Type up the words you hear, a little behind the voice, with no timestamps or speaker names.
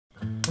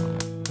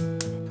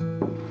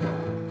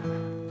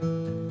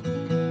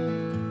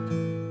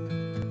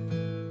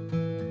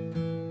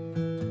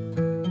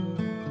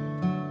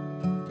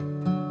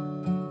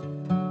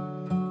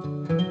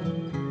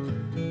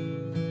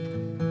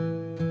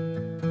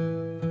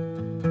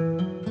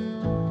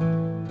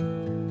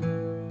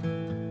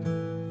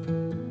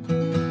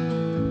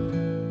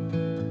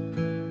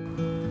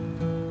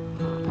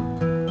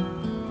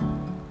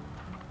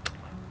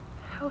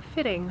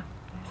fitting.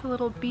 There's a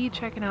little bee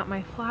checking out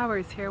my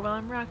flowers here while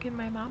I'm rocking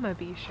my mama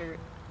bee shirt.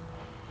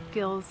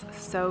 Feels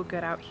so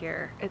good out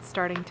here. It's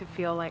starting to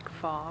feel like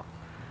fall.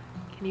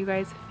 Can you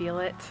guys feel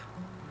it?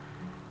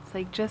 It's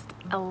like just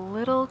a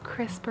little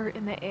crisper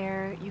in the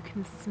air. You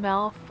can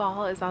smell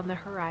fall is on the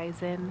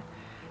horizon.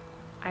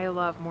 I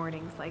love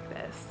mornings like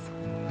this.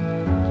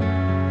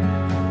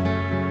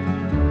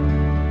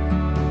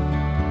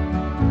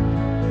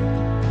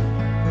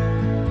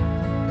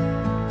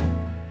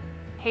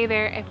 Hey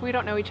there, if we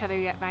don't know each other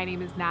yet, my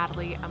name is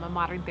Natalie. I'm a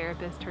modern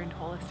therapist turned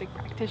holistic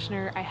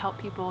practitioner. I help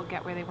people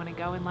get where they want to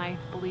go in life,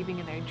 believing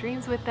in their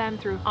dreams with them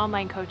through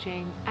online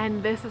coaching.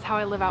 And this is how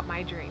I live out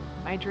my dream.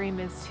 My dream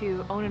is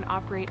to own and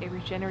operate a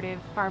regenerative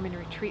farm and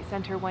retreat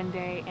center one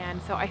day. And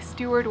so I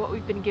steward what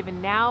we've been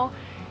given now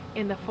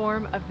in the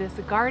form of this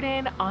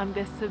garden on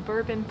this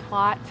suburban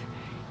plot.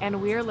 And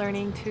we're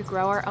learning to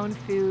grow our own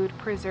food,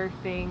 preserve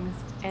things,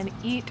 and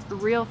eat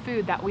real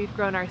food that we've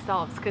grown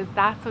ourselves, because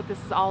that's what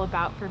this is all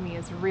about for me,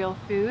 is real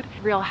food,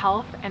 real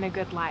health, and a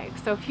good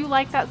life. So if you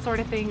like that sort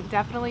of thing,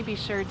 definitely be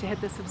sure to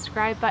hit the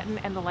subscribe button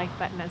and the like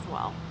button as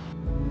well.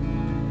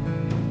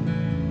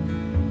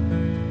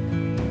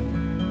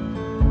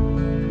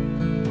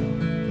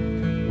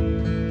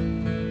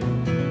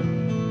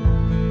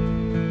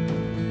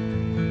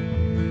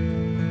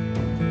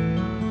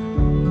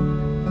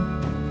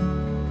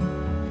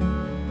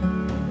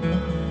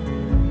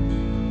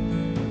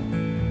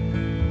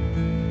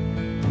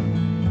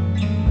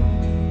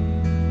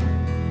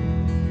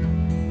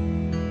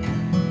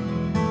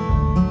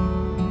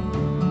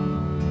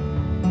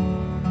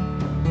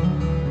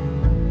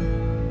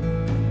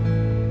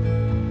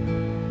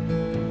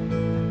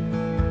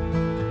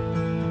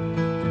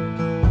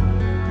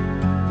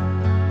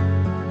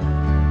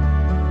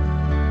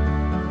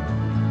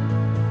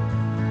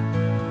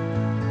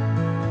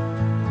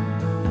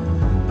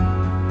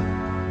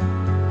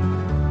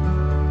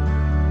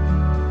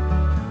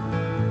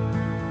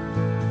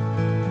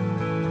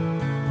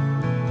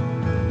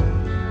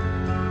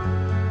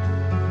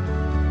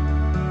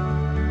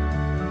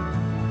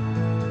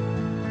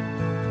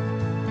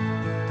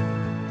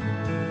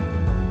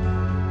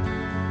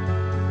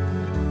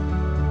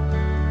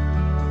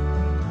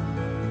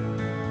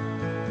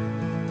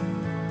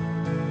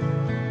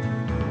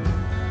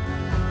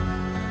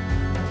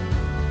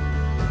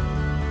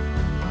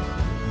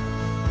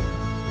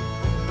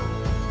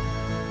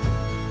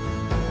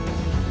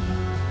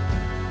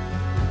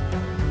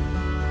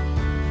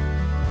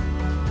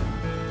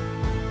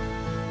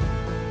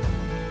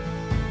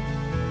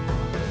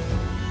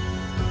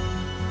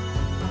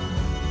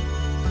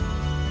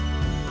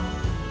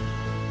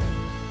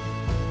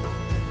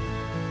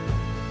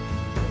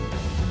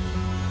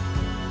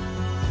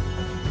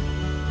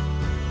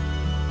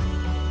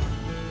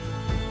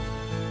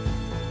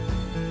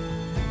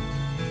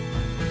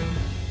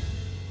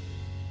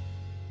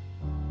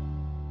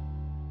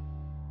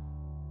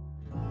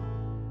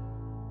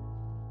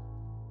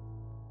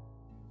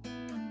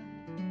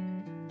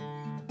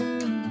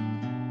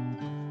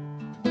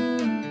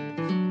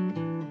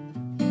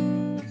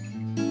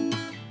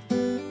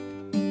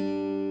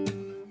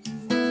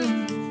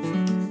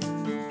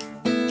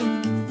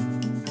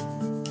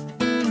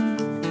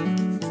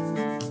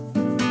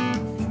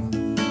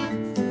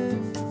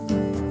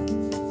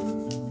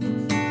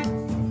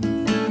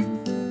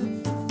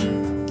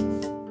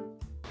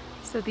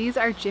 So these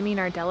are Jimmy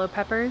Nardello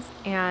peppers,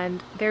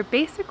 and they're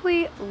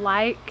basically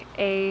like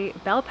a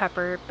bell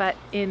pepper, but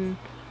in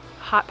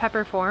hot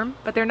pepper form,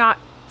 but they're not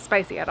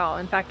spicy at all.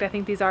 In fact, I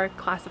think these are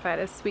classified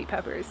as sweet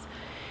peppers.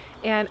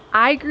 And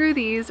I grew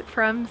these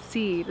from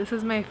seed. This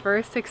is my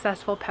first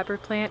successful pepper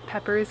plant.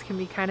 Peppers can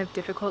be kind of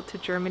difficult to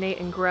germinate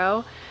and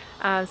grow.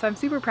 So I'm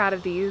super proud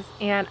of these,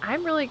 and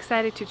I'm really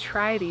excited to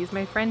try these.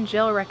 My friend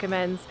Jill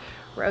recommends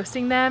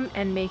roasting them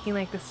and making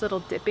like this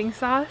little dipping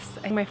sauce.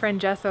 I think my friend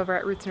Jess over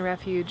at Roots and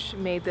Refuge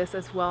made this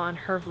as well on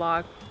her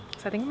vlog.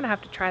 So I think I'm gonna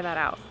have to try that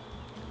out.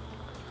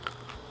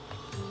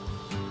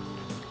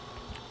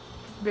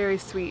 Very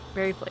sweet,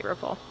 very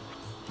flavorful.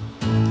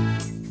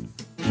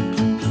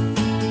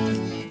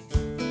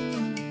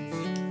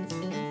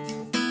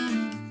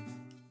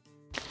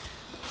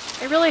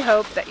 I really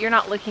hope that you're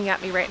not looking at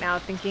me right now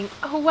thinking,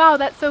 oh wow,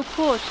 that's so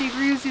cool, she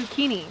grew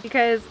zucchini.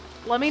 Because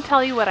let me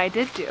tell you what I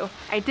did do.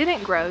 I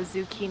didn't grow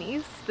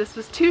zucchinis. This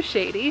was too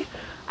shady.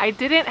 I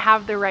didn't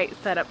have the right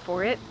setup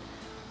for it.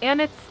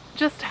 And it's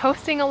just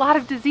hosting a lot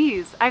of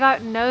disease. I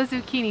got no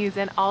zucchinis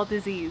and all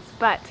disease,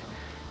 but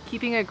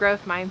keeping a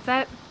growth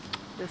mindset,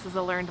 this is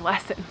a learned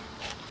lesson.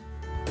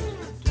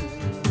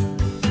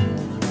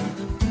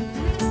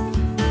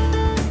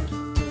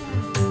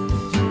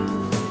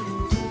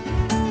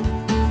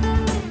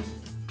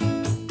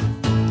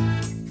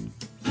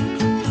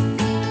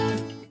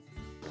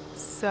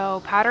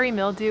 So powdery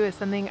mildew is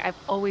something I've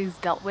always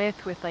dealt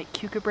with like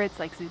cucurbits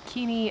like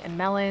zucchini and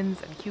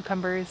melons and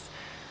cucumbers,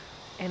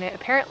 and it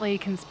apparently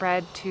can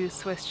spread to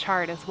Swiss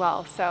chard as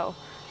well. So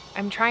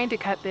I'm trying to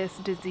cut this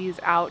disease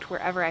out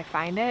wherever I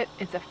find it.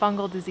 It's a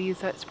fungal disease,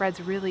 so it spreads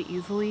really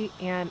easily,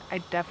 and I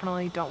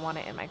definitely don't want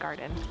it in my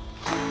garden.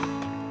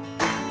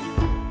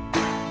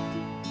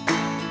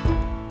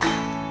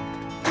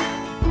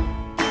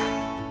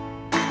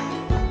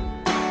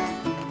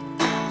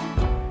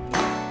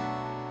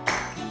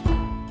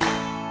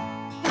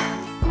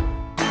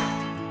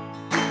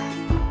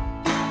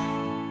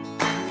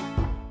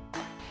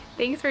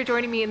 Thanks for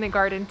joining me in the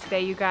garden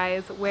today, you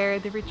guys, where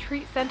the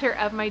retreat center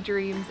of my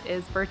dreams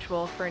is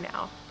virtual for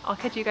now. I'll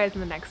catch you guys in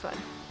the next one.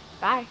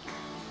 Bye.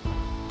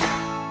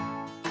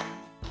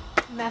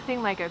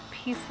 Nothing like a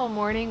peaceful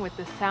morning with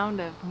the sound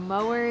of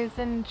mowers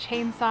and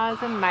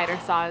chainsaws and miter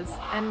saws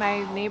and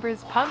my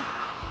neighbor's pump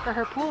for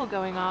her pool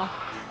going off.